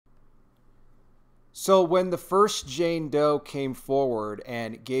So when the first Jane Doe came forward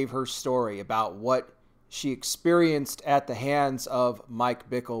and gave her story about what she experienced at the hands of Mike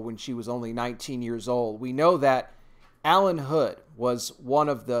Bickle when she was only 19 years old, we know that Alan Hood was one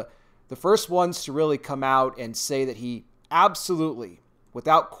of the first ones to really come out and say that he absolutely,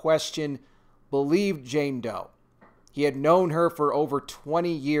 without question, believed Jane Doe. He had known her for over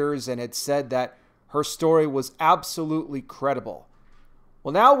 20 years and had said that her story was absolutely credible.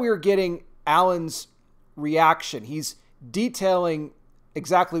 Well, now we're getting Alan's reaction. He's detailing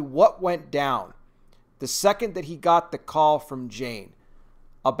exactly what went down the second that he got the call from Jane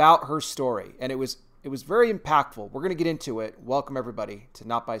about her story. And it was very impactful. We're going to get into it. Welcome, everybody, to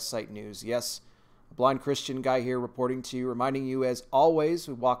Not By Sight News. Yes, a blind Christian guy here reporting to you, reminding you, as always,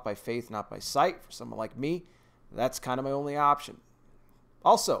 we walk by faith, not by sight. For someone like me, that's kind of my only option.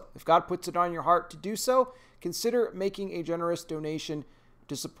 Also, if God puts it on your heart to do so, consider making a generous donation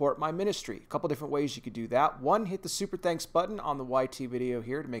to support my ministry. A couple different ways you could do that. One, hit the super thanks button on the YT video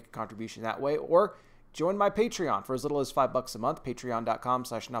here to make a contribution that way, or join my Patreon for as little as $5 a month,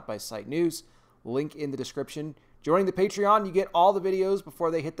 patreon.com/notbysightnews. Link in the description. Joining the Patreon, you get all the videos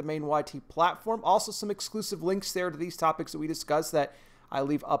before they hit the main YT platform. Also, some exclusive links there to these topics that we discuss that I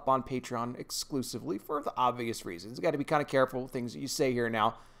leave up on Patreon exclusively for the obvious reasons. You got to be kind of careful with things that you say here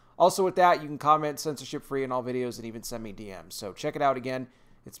now. Also, with that, you can comment censorship-free in all videos and even send me DMs. So check it out again.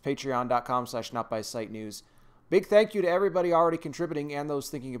 It's patreon.com/notbysightnews. Big thank you to everybody already contributing and those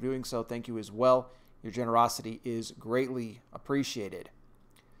thinking of doing so. Thank you as well. Your generosity is greatly appreciated.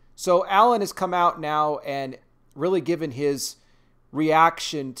 So Alan has come out now and really given his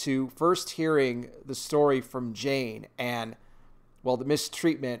reaction to first hearing the story from Jane and, well, the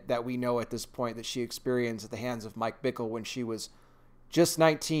mistreatment that we know at this point that she experienced at the hands of Mike Bickle when she was just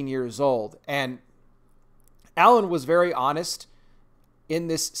 19 years old. And Alan was very honest in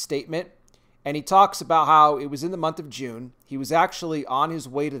this statement, and he talks about how it was in the month of June. He was actually on his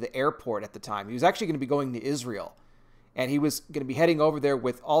way to the airport at the time. He was actually going to be going to Israel, and he was going to be heading over there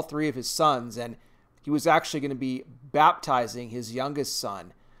with all three of his sons, and he was actually going to be baptizing his youngest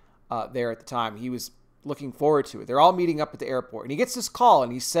son there at the time. He was looking forward to it. They're all meeting up at the airport, and he gets this call,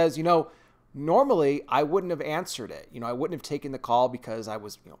 and he says, normally I wouldn't have answered it. I wouldn't have taken the call because I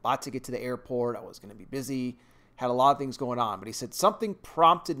was about to get to the airport. I was going to be busy, had a lot of things going on. But he said something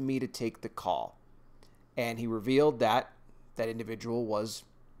prompted me to take the call. And he revealed that that individual was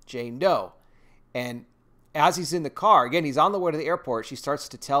Jane Doe. And as he's in the car, again, he's on the way to the airport, she starts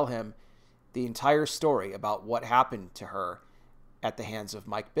to tell him the entire story about what happened to her at the hands of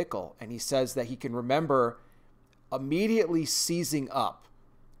Mike Bickle. And he says that he can remember immediately seizing up,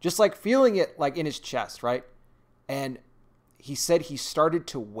 just like feeling it like in his chest, right? And he said he started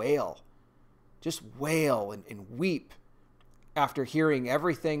to wail, just wail and weep after hearing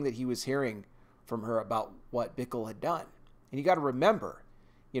everything that he was hearing from her about what Bickle had done. And you got to remember,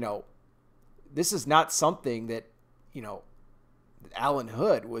 this is not something that, Alan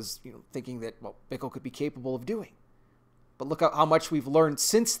Hood was, thinking that, Bickle could be capable of doing. But look at how much we've learned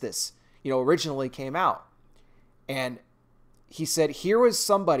since this, originally came out. And he said, here was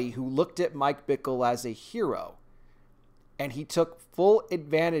somebody who looked at Mike Bickle as a hero, and he took full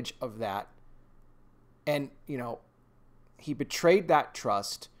advantage of that. And, he betrayed that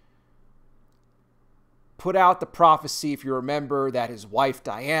trust, put out the prophecy, if you remember, that his wife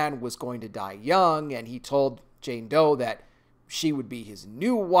Diane was going to die young, and he told Jane Doe that she would be his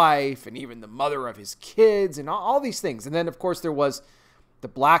new wife and even the mother of his kids and all these things. And then, of course, there was the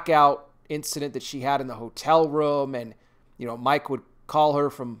blackout incident that she had in the hotel room, and Mike would call her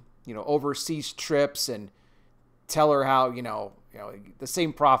from, overseas trips and tell her how, the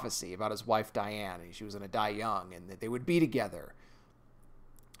same prophecy about his wife, Diane, and she was going to die young and that they would be together.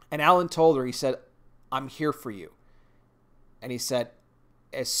 And Alan told her, he said, I'm here for you. And he said,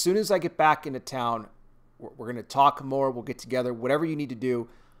 as soon as I get back into town, we're going to talk more. We'll get together, whatever you need to do,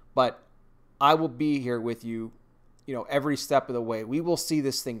 but I will be here with you, every step of the way. We will see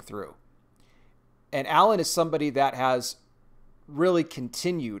this thing through. And Alan is somebody that has really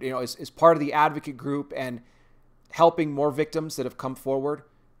continued, as part of the advocate group and helping more victims that have come forward,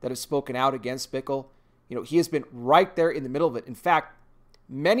 that have spoken out against Bickle. He has been right there in the middle of it. In fact,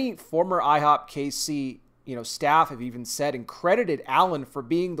 many former IHOP KC, staff have even said and credited Alan for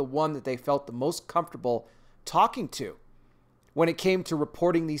being the one that they felt the most comfortable talking to when it came to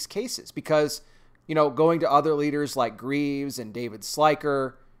reporting these cases. Because, going to other leaders like Greaves and David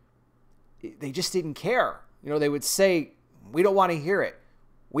Slyker, they just didn't care. They would say, we don't want to hear it.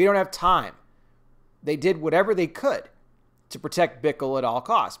 We don't have time. They did whatever they could to protect Bickle at all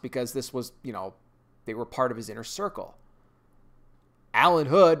costs because this was, they were part of his inner circle. Alan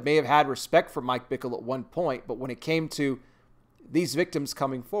Hood may have had respect for Mike Bickle at one point, but when it came to these victims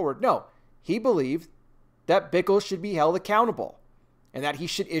coming forward, no, he believed that Bickle should be held accountable and that he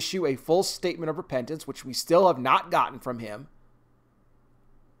should issue a full statement of repentance, which we still have not gotten from him.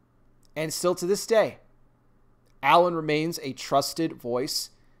 And still to this day, Alan remains a trusted voice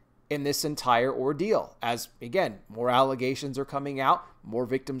in this entire ordeal. As, again, more allegations are coming out, more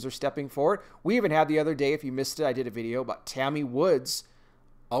victims are stepping forward. We even had the other day, if you missed it, I did a video about Tammy Wood's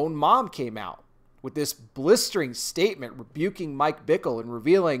own mom came out with this blistering statement rebuking Mike Bickle and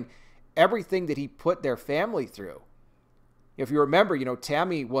revealing everything that he put their family through. If you remember,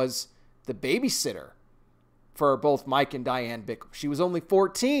 Tammy was the babysitter for both Mike and Diane Bickle. She was only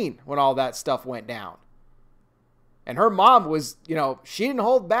 14 when all that stuff went down. And her mom was, she didn't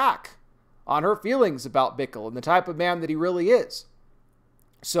hold back on her feelings about Bickle and the type of man that he really is.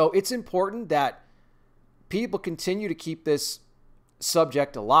 So it's important that people continue to keep this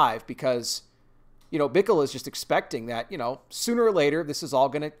subject alive because, Bickle is just expecting that, sooner or later, this is all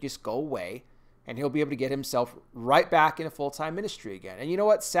going to just go away and he'll be able to get himself right back in a full-time ministry again. And you know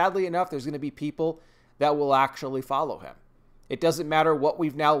what? Sadly enough, there's going to be people that will actually follow him. It doesn't matter what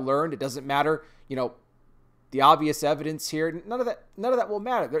we've now learned. It doesn't matter, the obvious evidence here. None of that will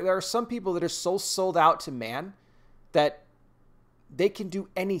matter. There are some people that are so sold out to man that they can do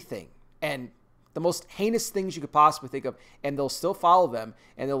anything and the most heinous things you could possibly think of, and they'll still follow them,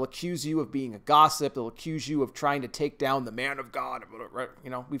 and they'll accuse you of being a gossip. They'll accuse you of trying to take down the man of God.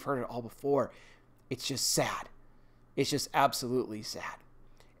 We've heard it all before. It's just sad. It's just absolutely sad.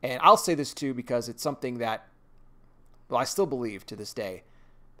 And I'll say this too because it's something that, I still believe to this day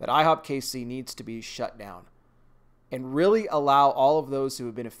that IHOP KC needs to be shut down and really allow all of those who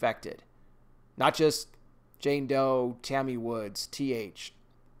have been affected, not just Jane Doe, Tammy Woods, TH,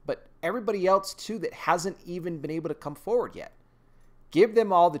 but everybody else too that hasn't even been able to come forward yet. Give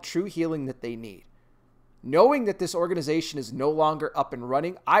them all the true healing that they need. Knowing that this organization is no longer up and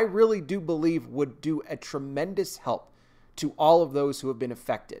running, I really do believe would do a tremendous help to all of those who have been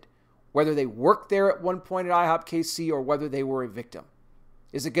affected, whether they worked there at one point at IHOP KC or whether they were a victim.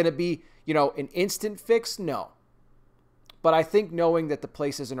 Is it going to be, an instant fix? No. But I think knowing that the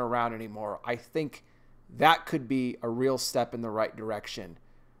place isn't around anymore, I think that could be a real step in the right direction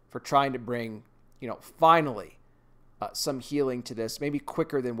for trying to bring, finally some healing to this, maybe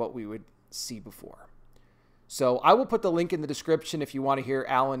quicker than what we would see before. So I will put the link in the description if you want to hear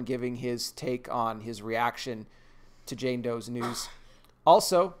Alan giving his take on his reaction to Jane Doe's news.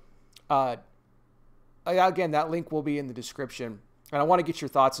 Also, again, that link will be in the description. And I want to get your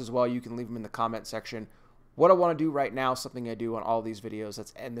thoughts as well. You can leave them in the comment section. What I want to do right now, something I do on all these videos,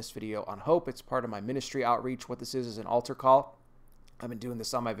 let's end this video on hope. It's part of my ministry outreach. What this is an altar call. I've been doing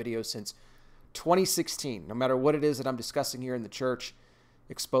this on my videos since 2016. No matter what it is that I'm discussing here in the church,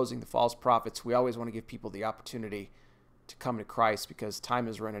 exposing the false prophets, we always want to give people the opportunity to come to Christ because time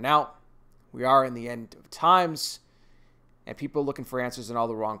is running out. We are in the end of times, and people looking for answers in all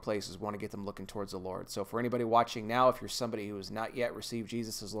the wrong places want to get them looking towards the Lord. So for anybody watching now, if you're somebody who has not yet received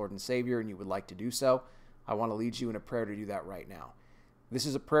Jesus as Lord and Savior and you would like to do so, I want to lead you in a prayer to do that right now. This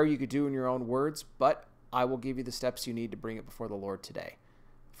is a prayer you could do in your own words, but I will give you the steps you need to bring it before the Lord today.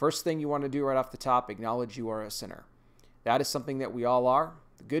 First thing you want to do right off the top, acknowledge you are a sinner. That is something that we all are.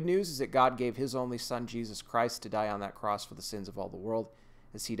 The good news is that God gave his only son, Jesus Christ, to die on that cross for the sins of all the world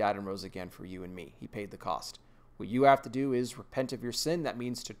as he died and rose again for you and me. He paid the cost. What you have to do is repent of your sin. That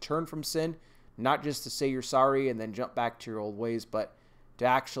means to turn from sin, not just to say you're sorry and then jump back to your old ways, but to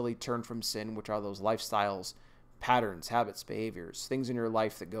actually turn from sin, which are those lifestyles, patterns, habits, behaviors, things in your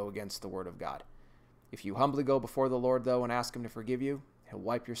life that go against the Word of God. If you humbly go before the Lord, though, and ask him to forgive you, he'll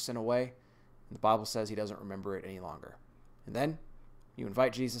wipe your sin away. And the Bible says he doesn't remember it any longer. And then you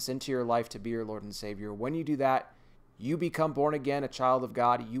invite Jesus into your life to be your Lord and Savior. When you do that, you become born again, a child of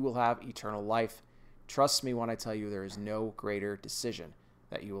God. You will have eternal life. Trust me when I tell you there is no greater decision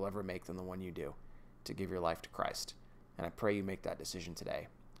that you will ever make than the one you do to give your life to Christ. And I pray you make that decision today.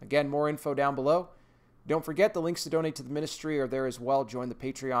 Again, more info down below. Don't forget the links to donate to the ministry are there as well. Join the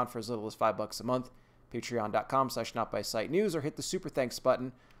Patreon for as little as $5 a month. Patreon.com/NotBySightNews, or hit the super thanks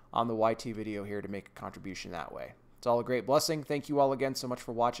button on the YT video here to make a contribution that way. It's all a great blessing. Thank you all again so much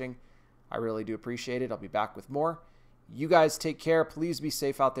for watching. I really do appreciate it. I'll be back with more. You guys take care. Please be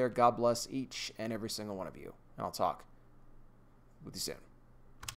safe out there. God bless each and every single one of you. And I'll talk with you soon.